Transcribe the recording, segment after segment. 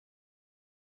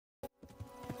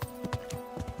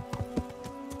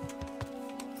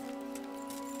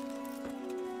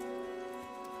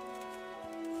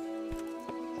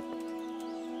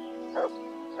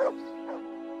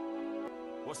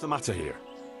the matter here?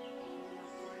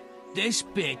 This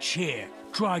bitch here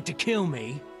tried to kill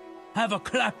me. Have her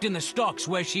clapped in the stocks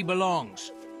where she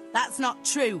belongs. That's not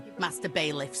true, Master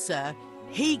Bailiff, sir.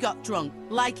 He got drunk,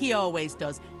 like he always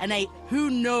does, and ate who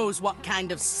knows what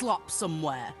kind of slop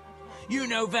somewhere. You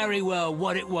know very well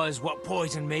what it was what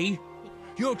poisoned me.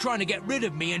 You're trying to get rid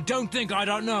of me and don't think I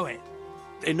don't know it.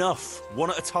 Enough, one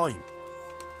at a time.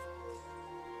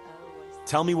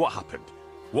 Tell me what happened.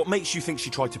 What makes you think she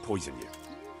tried to poison you?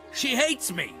 She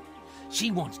hates me.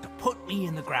 She wants to put me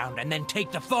in the ground and then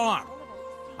take the farm.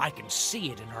 I can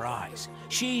see it in her eyes.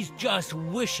 She's just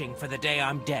wishing for the day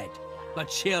I'm dead. But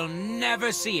she'll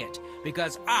never see it,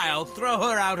 because I'll throw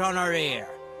her out on her ear.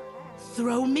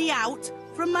 Throw me out?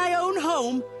 From my own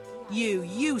home? You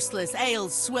useless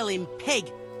ale-swilling pig!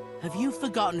 Have you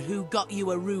forgotten who got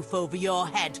you a roof over your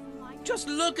head? Just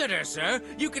look at her, sir.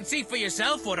 You can see for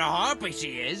yourself what a harpy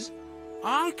she is.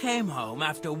 I came home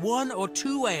after 1 or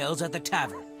 2 ales at the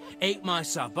tavern, ate my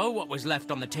supper, what was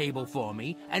left on the table for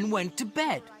me, and went to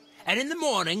bed. And in the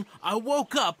morning, I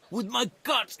woke up with my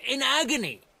guts in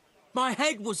agony. My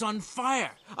head was on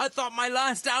fire. I thought my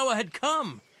last hour had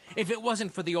come. If it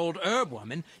wasn't for the old herb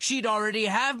woman, she'd already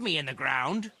have me in the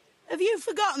ground. Have you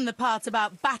forgotten the part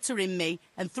about battering me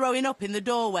and throwing up in the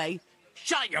doorway?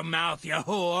 Shut your mouth, you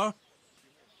whore!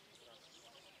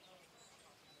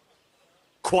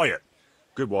 Quiet!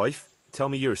 Good wife, tell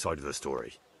me your side of the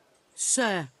story.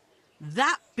 Sir,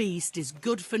 that beast is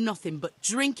good for nothing but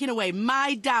drinking away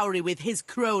my dowry with his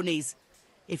cronies.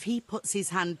 If he puts his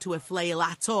hand to a flail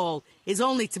at all, it's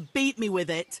only to beat me with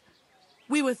it.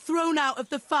 We were thrown out of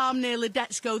the farm near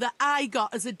Ledechko that I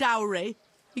got as a dowry,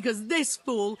 because this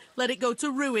fool let it go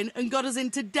to ruin and got us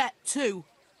into debt too.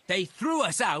 They threw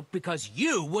us out because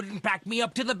you wouldn't back me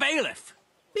up to the bailiff.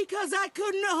 Because I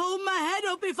couldn't hold my head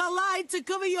up if I lied to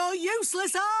cover your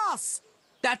useless arse.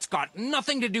 That's got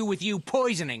nothing to do with you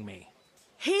poisoning me.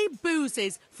 He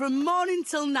boozes from morning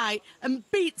till night and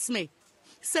beats me.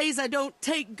 Says I don't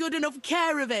take good enough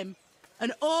care of him.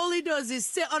 And all he does is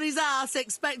sit on his arse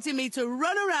expecting me to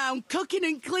run around cooking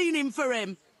and cleaning for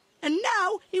him. And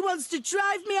now he wants to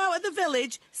drive me out of the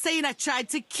village, saying I tried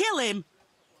to kill him.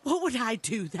 What would I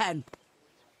do then?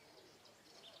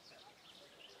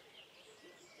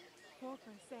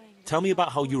 Tell me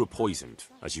about how you were poisoned,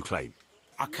 as you claim.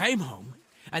 I came home,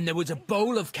 and there was a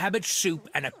bowl of cabbage soup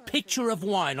and a pitcher of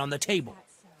wine on the table.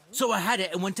 So I had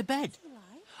it and went to bed.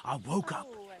 I woke up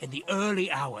in the early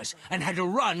hours and had to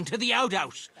run to the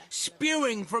outhouse.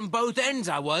 Spewing from both ends,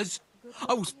 I was.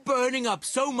 I was burning up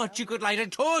so much you could light a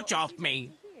torch off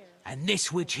me. And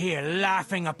this witch here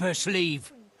laughing up her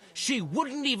sleeve. She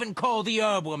wouldn't even call the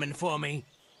herb woman for me.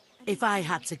 If I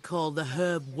had to call the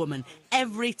herb woman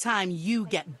every time you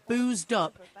get boozed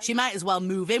up, she might as well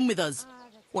move in with us.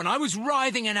 When I was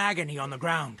writhing in agony on the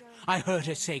ground, I heard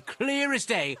her say clear as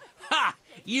day, "Ha!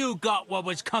 You got what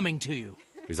was coming to you."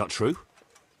 Is that true?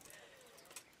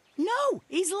 No,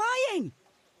 he's lying.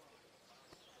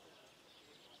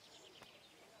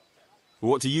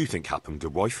 What do you think happened,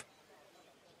 good wife?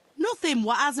 Nothing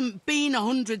what hasn't been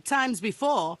 100 times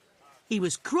before. He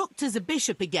was crooked as a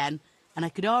bishop again, and I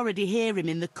could already hear him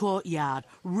in the courtyard,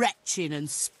 retching and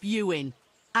spewing.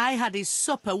 I had his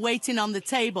supper waiting on the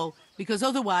table, because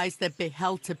otherwise there'd be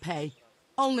hell to pay.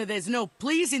 Only there's no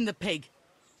pleasing the pig.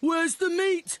 Where's the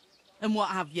meat? And what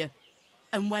have you.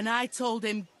 And when I told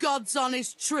him God's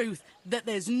honest truth that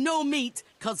there's no meat,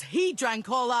 'cause he drank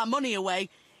all our money away,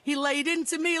 he laid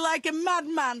into me like a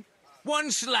madman.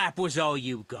 One slap was all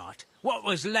you got. What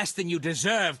was less than you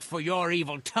deserved for your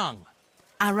evil tongue?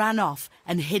 I ran off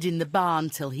and hid in the barn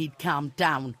till he'd calmed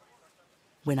down.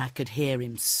 When I could hear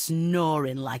him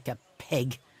snoring like a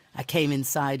pig, I came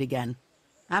inside again.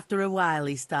 After a while,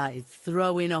 he started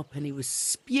throwing up and he was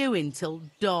spewing till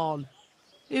dawn.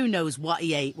 Who knows what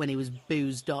he ate when he was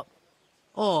boozed up?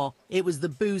 Or it was the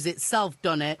booze itself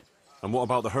done it. And what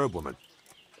about the herb woman?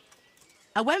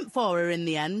 I went for her in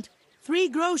the end. 3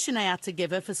 groschen I had to give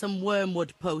her for some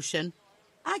wormwood potion.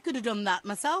 I could have done that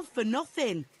myself for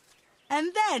nothing.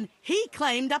 And then he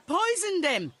claimed I poisoned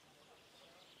him.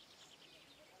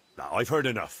 Now, I've heard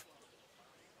enough.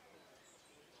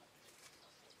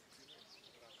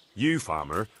 You,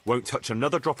 farmer, won't touch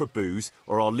another drop of booze,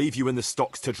 or I'll leave you in the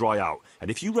stocks to dry out. And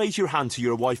if you raise your hand to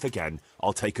your wife again,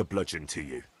 I'll take a bludgeon to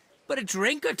you. But a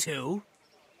drink or two?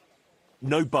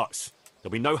 No buts.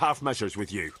 There'll be no half measures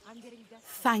with you.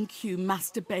 Thank you,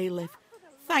 Master Bailiff.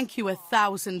 Thank you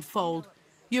 1,000-fold.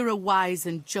 You're a wise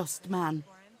and just man.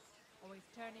 Always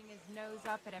turning his nose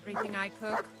up at everything I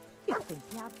cook.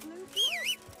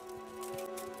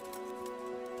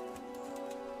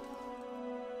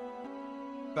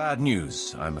 Bad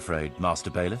news, I'm afraid, Master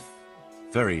Bailiff.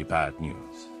 Very bad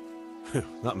news.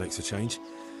 That makes a change.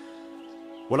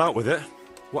 Well, out with it.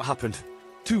 What happened?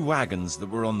 2 wagons that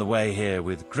were on the way here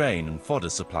with grain and fodder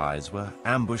supplies were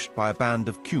ambushed by a band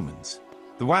of Cumans.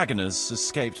 The wagoners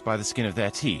escaped by the skin of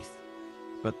their teeth,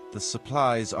 but the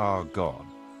supplies are gone.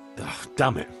 Ugh,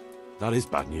 damn it. That is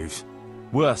bad news.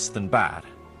 Worse than bad.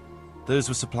 Those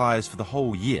were supplies for the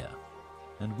whole year,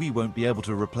 and we won't be able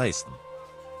to replace them.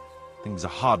 Things are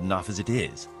hard enough as it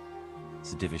is.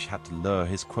 Sir Divish had to lower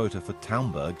his quota for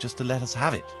Talmberg just to let us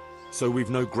have it. So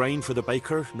we've no grain for the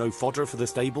baker, no fodder for the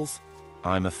stables?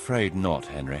 I'm afraid not,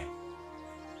 Henry.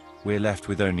 We're left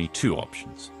with only 2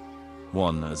 options.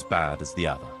 One as bad as the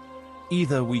other.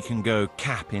 Either we can go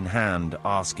cap in hand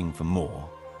asking for more,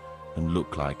 and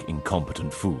look like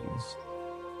incompetent fools.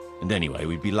 And anyway,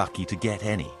 we'd be lucky to get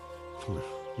any.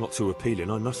 Not too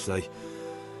appealing, I must say.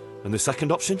 And the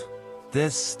second option?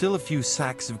 There's still a few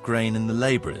sacks of grain in the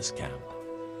labourers' camp,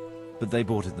 but they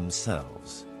bought it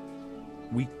themselves.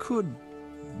 We could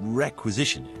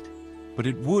requisition it, but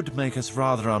it would make us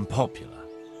rather unpopular.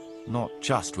 Not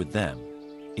just with them.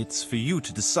 It's for you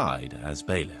to decide as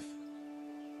bailiff.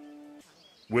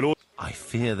 We'll all... I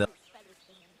fear that...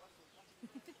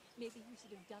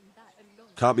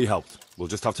 Can't be helped. We'll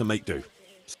just have to make do.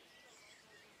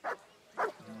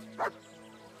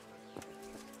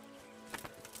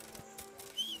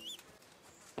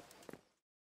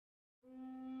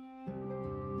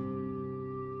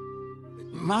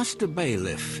 Master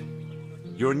Bailiff.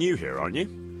 You're new here, aren't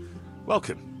you?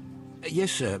 Welcome.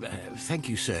 Yes, sir. Thank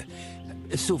you, sir.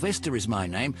 Sylvester is my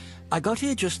name. I got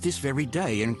here just this very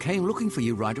day and came looking for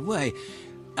you right away.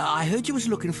 I heard you was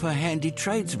looking for handy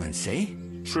tradesmen, see?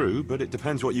 True, but it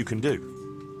depends what you can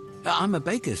do. I'm a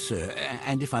baker, sir,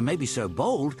 and if I may be so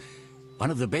bold,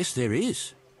 one of the best there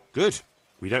is. Good.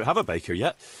 We don't have a baker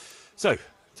yet. So,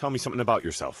 tell me something about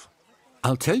yourself.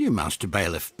 I'll tell you, Master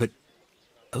Bailiff, but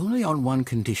only on one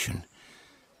condition.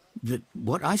 That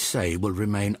what I say will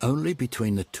remain only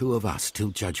between the 2 of us till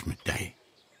Judgment Day.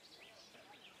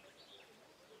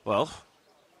 Well,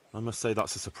 I must say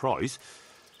that's a surprise.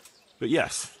 But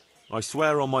yes, I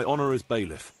swear on my honour as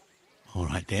bailiff. All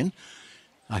right, then.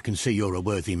 I can see you're a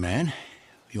worthy man.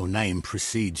 Your name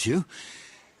precedes you.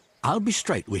 I'll be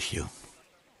straight with you.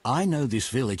 I know this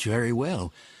village very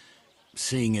well,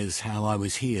 seeing as how I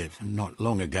was here not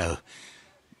long ago.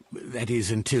 That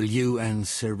is, until you and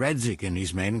Sir Radzik and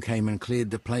his men came and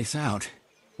cleared the place out.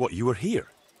 What, you were here?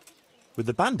 With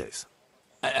the bandits?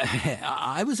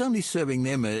 I was only serving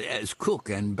them as cook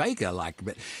and baker, like,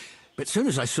 but soon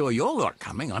as I saw your lot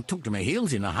coming, I took to my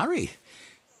heels in a hurry.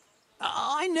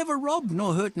 I never robbed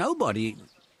nor hurt nobody.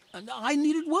 I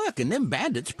needed work, and them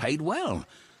bandits paid well.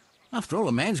 After all,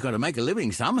 a man's got to make a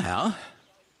living somehow,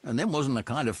 and them wasn't the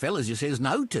kind of fellas you says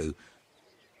no to.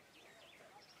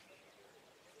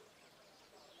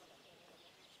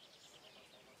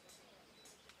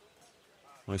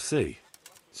 I see.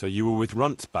 So you were with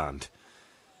Runt's band.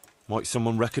 Might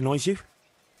someone recognise you?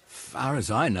 Far as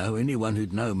I know, anyone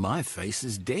who'd know my face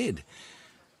is dead.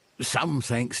 Some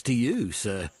thanks to you,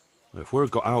 sir. If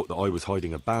word got out that I was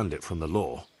hiding a bandit from the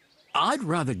law... I'd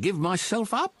rather give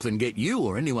myself up than get you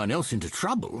or anyone else into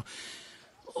trouble.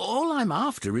 All I'm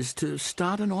after is to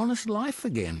start an honest life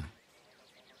again.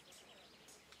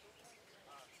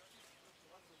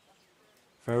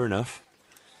 Fair enough.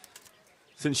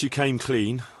 Since you came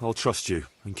clean, I'll trust you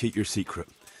and keep your secret.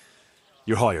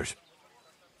 You're hired.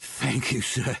 Thank you,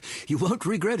 sir. You won't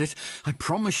regret it, I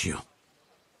promise you.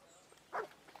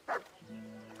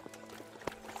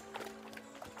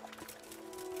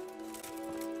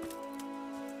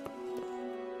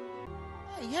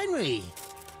 Hey, Henry!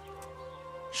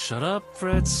 Shut up,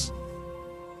 Fritz.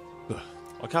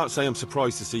 I can't say I'm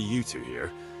surprised to see you 2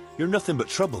 here. You're nothing but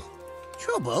trouble.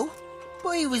 Trouble?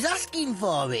 But he was asking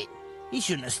for it. He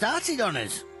shouldn't have started on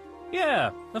us.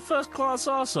 Yeah, a first-class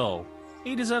arsehole.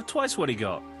 He deserved twice what he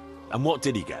got. And what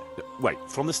did he get? Wait,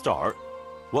 from the start,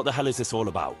 what the hell is this all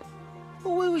about?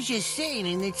 Well, we was just sitting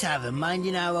in the tavern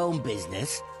minding our own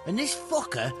business, and this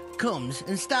fucker comes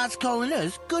and starts calling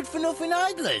us good-for-nothing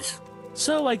idlers.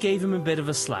 So I gave him a bit of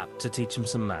a slap to teach him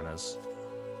some manners.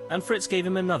 And Fritz gave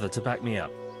him another to back me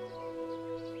up.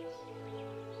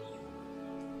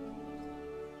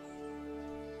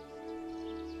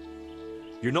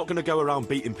 You're not going to go around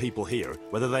beating people here,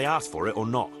 whether they ask for it or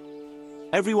not.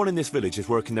 Everyone in this village is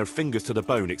working their fingers to the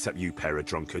bone except you pair of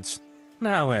drunkards.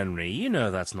 Now, Henry, you know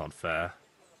that's not fair.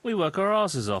 We work our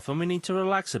asses off and we need to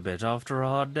relax a bit after a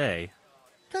hard day.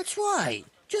 That's right.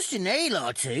 Just an ale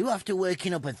or 2 after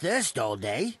working up a thirst all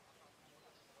day.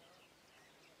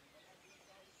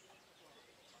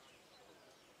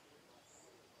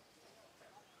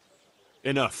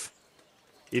 Enough.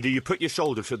 Either you put your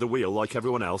shoulder to the wheel like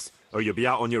everyone else, or you'll be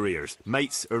out on your ears,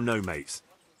 mates or no mates.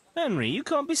 Henry, you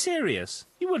can't be serious.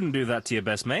 You wouldn't do that to your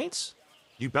best mates.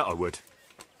 You bet I would.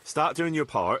 Start doing your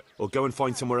part, or go and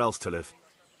find somewhere else to live.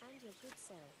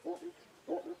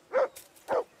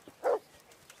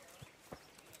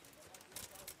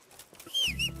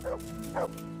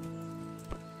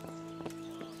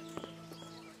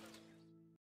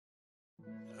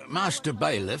 Master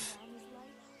Bailiff.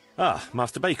 Ah,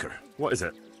 Master Baker. What is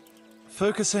it?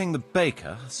 Folk are saying the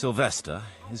baker, Sylvester,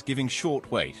 is giving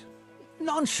short weight.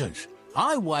 Nonsense.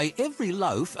 I weigh every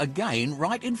loaf again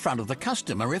right in front of the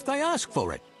customer if they ask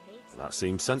for it. That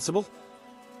seems sensible.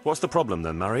 What's the problem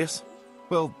then, Marius?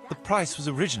 Well, the price was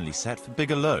originally set for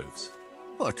bigger loaves.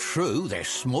 Well, true, they're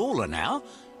smaller now,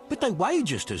 but they weigh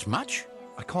just as much.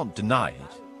 I can't deny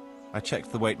it. I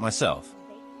checked the weight myself.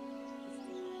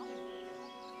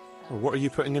 Well, what are you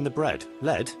putting in the bread?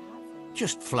 Lead?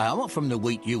 Just flour from the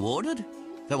wheat you ordered.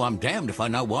 Though I'm damned if I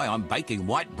know why I'm baking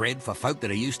white bread for folk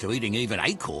that are used to eating even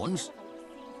acorns.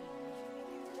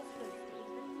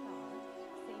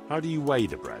 How do you weigh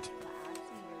the bread?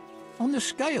 On the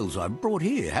scales I brought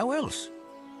here, how else?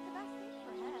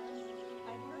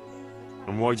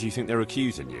 And why do you think they're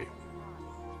accusing you?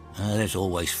 There's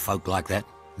always folk like that.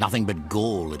 Nothing but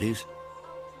gall, it is.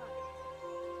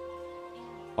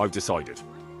 I've decided.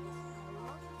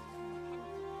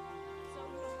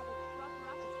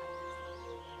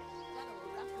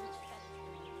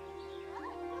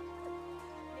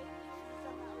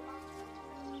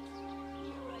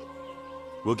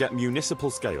 We'll get municipal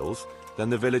scales,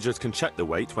 then the villagers can check the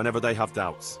weight whenever they have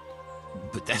doubts.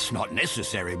 But that's not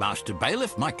necessary, Master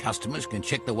Bailiff. My customers can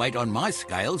check the weight on my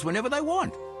scales whenever they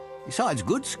want. Besides,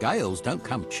 good scales don't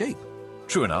come cheap.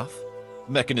 True enough.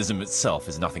 The mechanism itself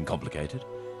is nothing complicated.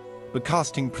 But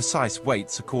casting precise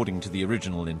weights according to the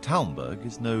original in Talmberg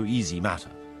is no easy matter.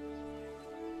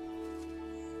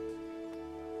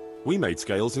 We made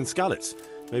scales in Skalitz.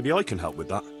 Maybe I can help with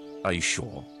that. Are you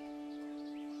sure?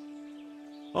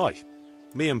 Aye.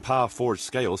 Me and Pa forged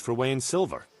scales for weighing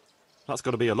silver. That's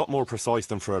got to be a lot more precise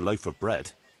than for a loaf of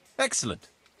bread. Excellent.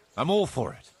 I'm all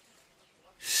for it.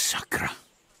 Sacre.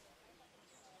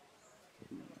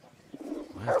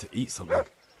 I have to eat something.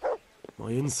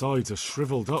 My insides are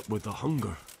shriveled up with the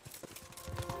hunger.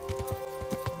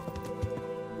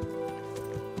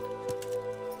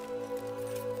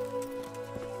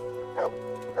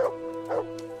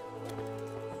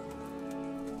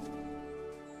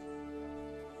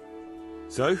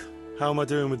 So, how am I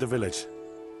doing with the village?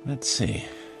 Let's see.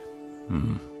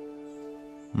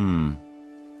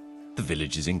 The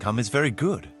village's income is very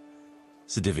good.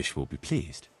 Sir Divish will be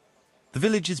pleased. The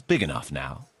village is big enough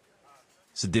now.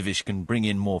 Sir Divish can bring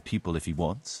in more people if he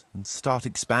wants, and start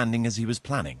expanding as he was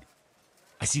planning.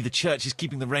 I see the church is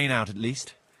keeping the rain out at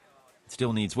least. It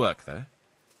still needs work, though.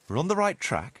 We're on the right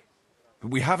track,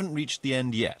 but we haven't reached the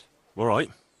end yet. All right,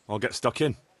 I'll get stuck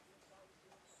in.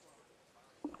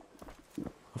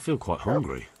 I feel quite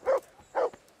hungry.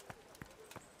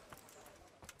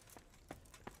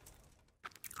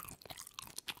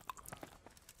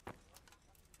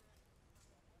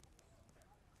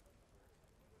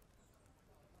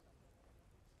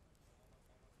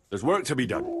 There's work to be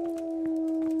done.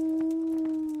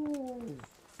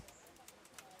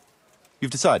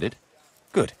 You've decided?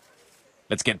 Good.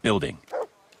 Let's get building.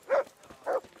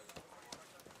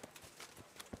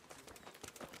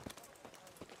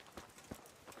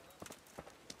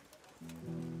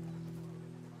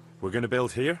 We're going to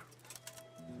build here?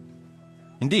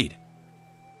 Indeed.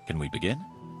 Can we begin?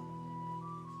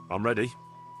 I'm ready.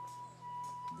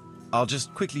 I'll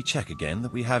just quickly check again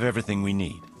that we have everything we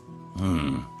need.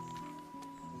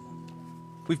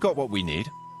 We've got what we need.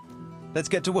 Let's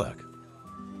get to work.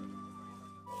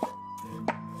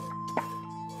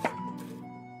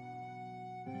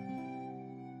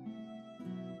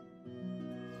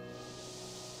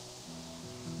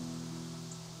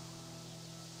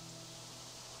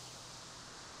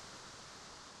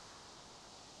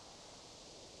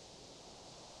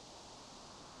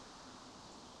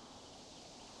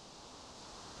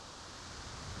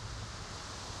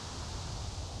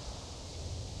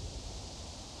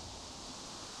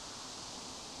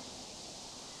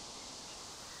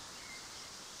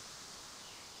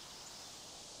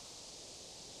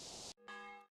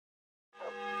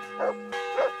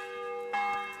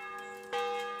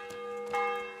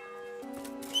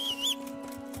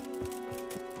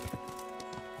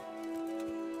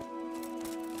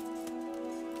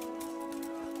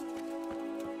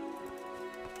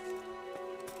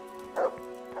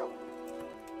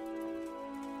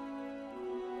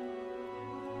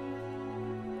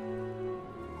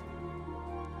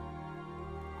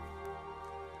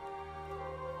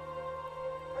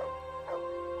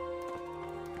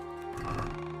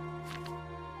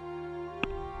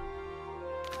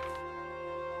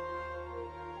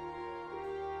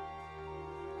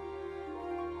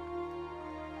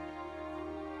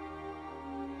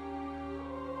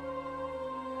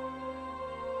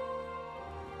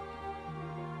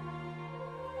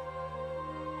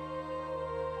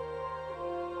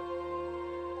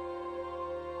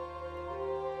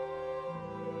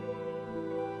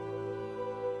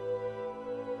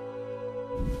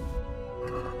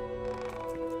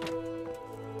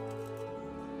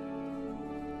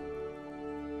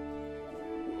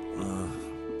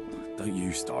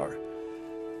 you start.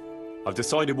 I've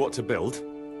decided what to build.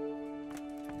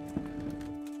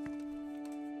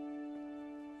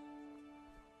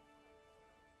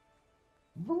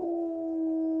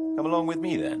 Come along with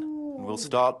me then, and we'll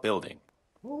start building.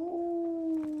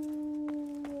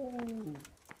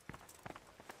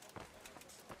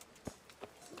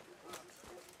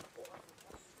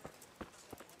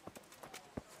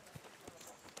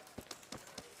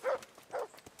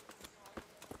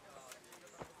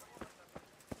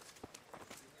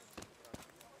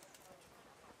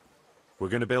 We're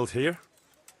going to build here?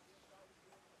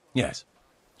 Yes.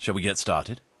 Shall we get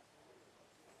started?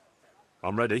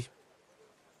 I'm ready.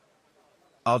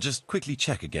 I'll just quickly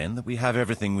check again that we have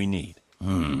everything we need.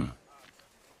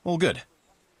 All good.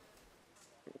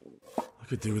 I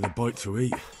could do with a bite to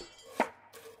eat.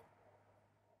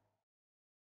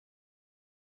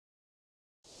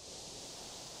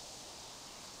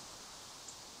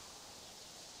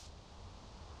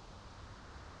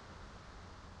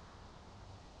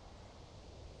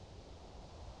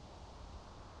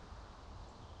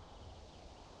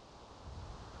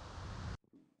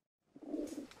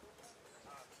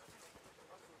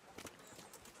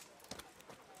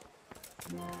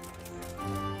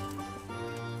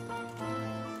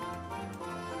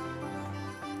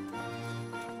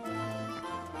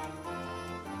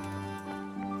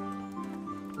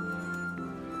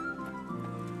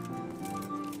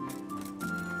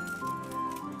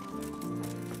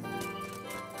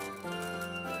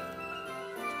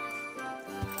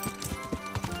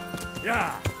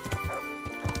 Yeah.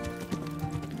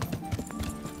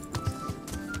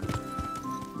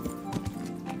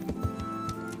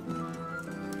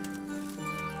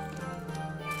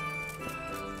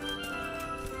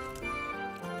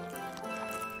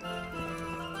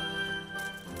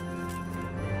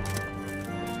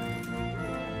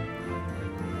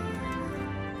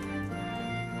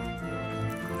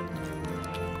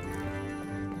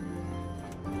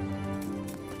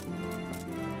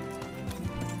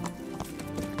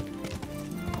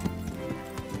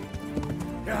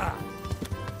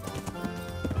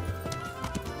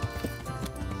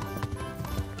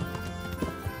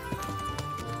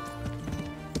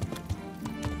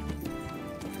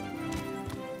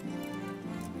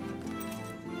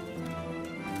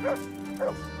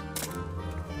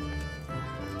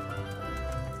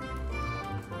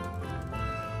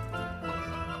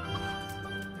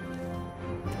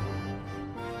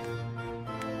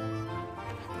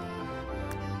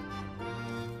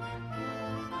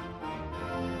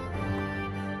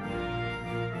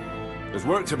 There's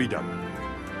work to be done.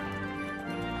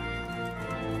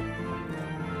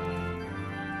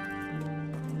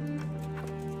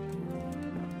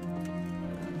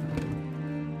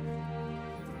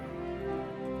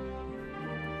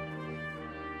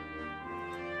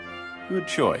 Good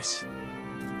choice.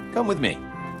 Come with me.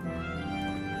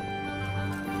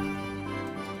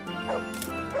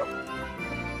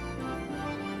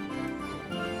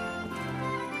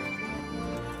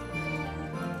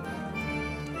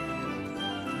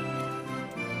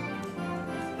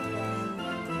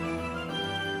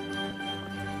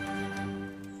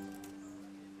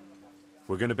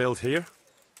 We're going to build here?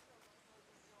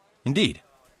 Indeed.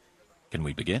 Can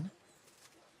we begin?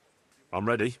 I'm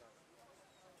ready.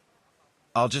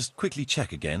 I'll just quickly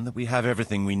check again that we have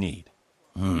everything we need.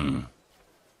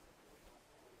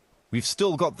 We've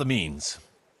still got the means.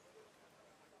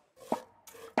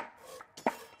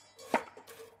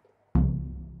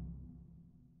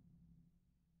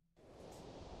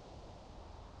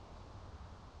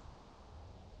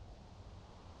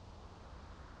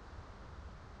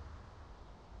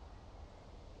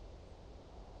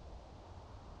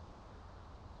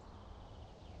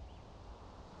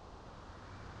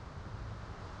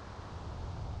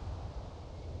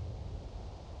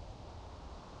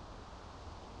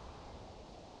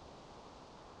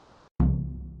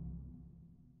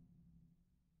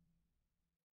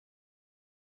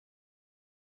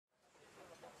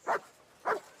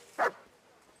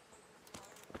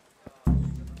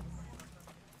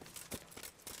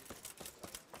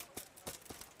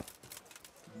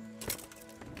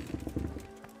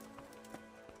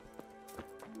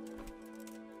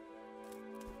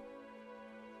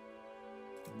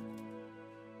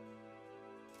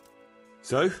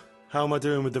 So, how am I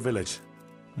doing with the village?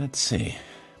 Let's see.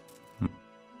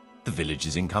 The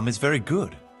village's income is very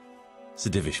good. Sir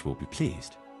Divish will be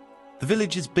pleased. The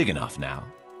village is big enough now.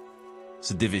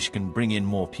 Sir Divish can bring in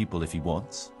more people if he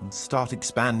wants, and start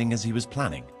expanding as he was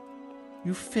planning.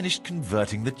 You've finished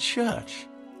converting the church.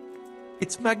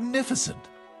 It's magnificent.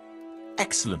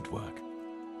 Excellent work.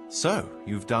 So,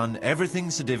 you've done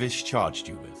everything Sir Divish charged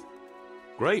you with.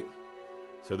 Great.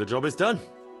 So the job is done.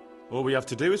 All we have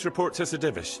to do is report to Sir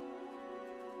Divish.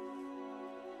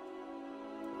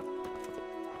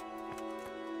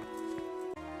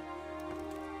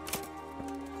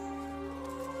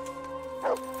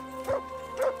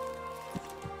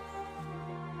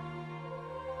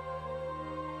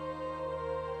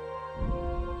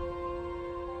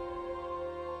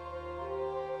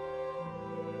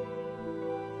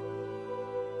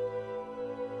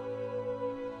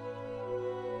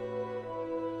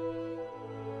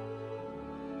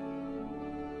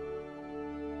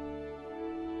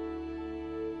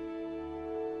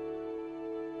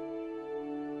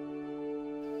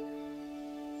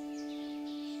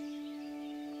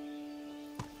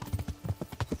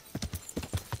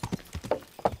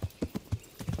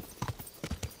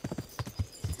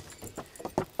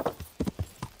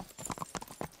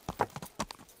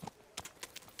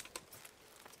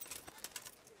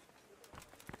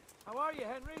 How are you,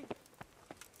 Henry?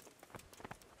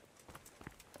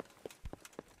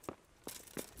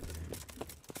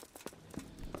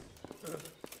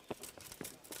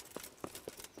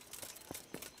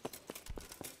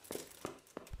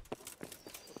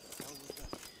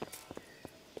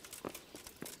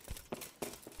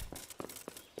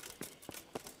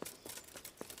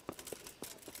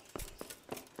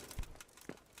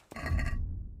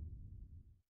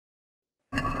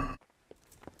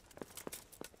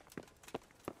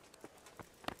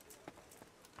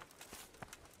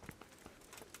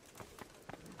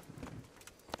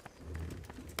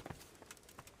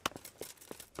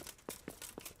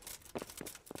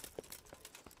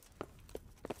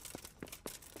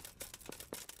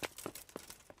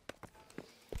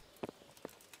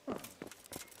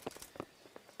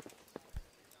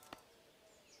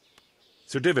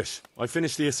 Sir Divish, I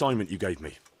finished the assignment you gave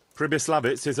me.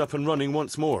 Pribyslavitz is up and running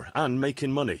once more, and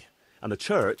making money. And the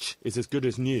church is as good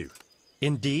as new.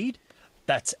 Indeed?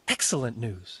 That's excellent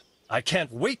news. I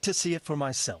can't wait to see it for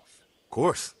myself. Of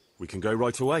course. We can go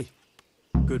right away.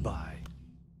 Goodbye.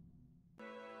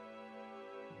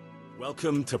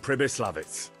 Welcome to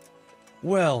Pribyslavitz.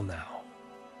 Well now,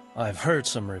 I've heard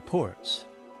some reports,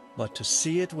 but to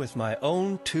see it with my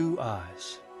own 2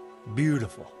 eyes,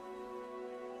 beautiful.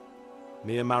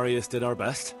 Me and Marius did our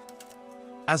best.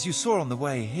 As you saw on the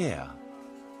way here,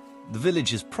 the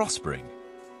village is prospering,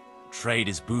 trade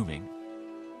is booming,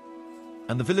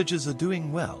 and the villagers are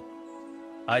doing well.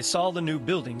 I saw the new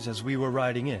buildings as we were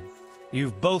riding in.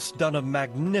 You've both done a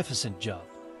magnificent job.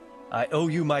 I owe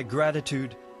you my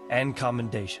gratitude and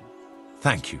commendation.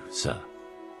 Thank you, sir.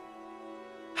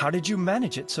 How did you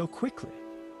manage it so quickly?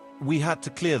 We had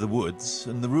to clear the woods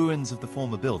and the ruins of the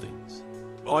former buildings.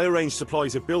 I arranged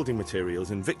supplies of building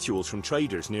materials and victuals from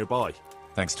traders nearby.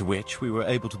 Thanks to which we were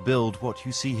able to build what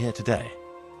you see here today.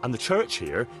 And the church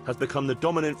here has become the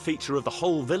dominant feature of the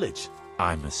whole village.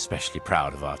 I'm especially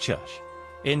proud of our church.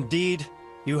 Indeed,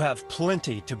 you have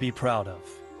plenty to be proud of.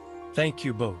 Thank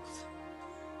you both.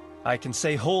 I can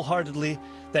say wholeheartedly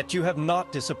that you have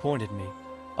not disappointed me.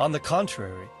 On the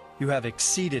contrary, you have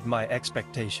exceeded my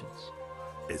expectations.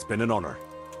 It's been an honor.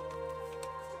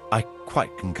 I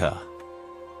quite concur.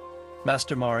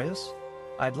 Master Marius,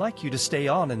 I'd like you to stay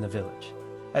on in the village.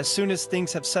 As soon as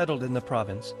things have settled in the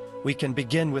province, we can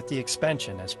begin with the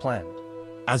expansion as planned.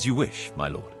 As you wish, my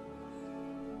lord.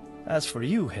 As for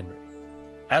you, Henry,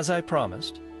 as I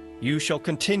promised, you shall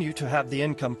continue to have the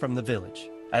income from the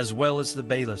village, as well as the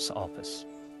bailiff's office.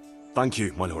 Thank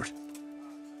you, my lord.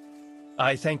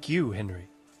 I thank you, Henry.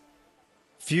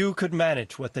 Few could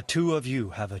manage what the 2 of you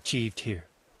have achieved here.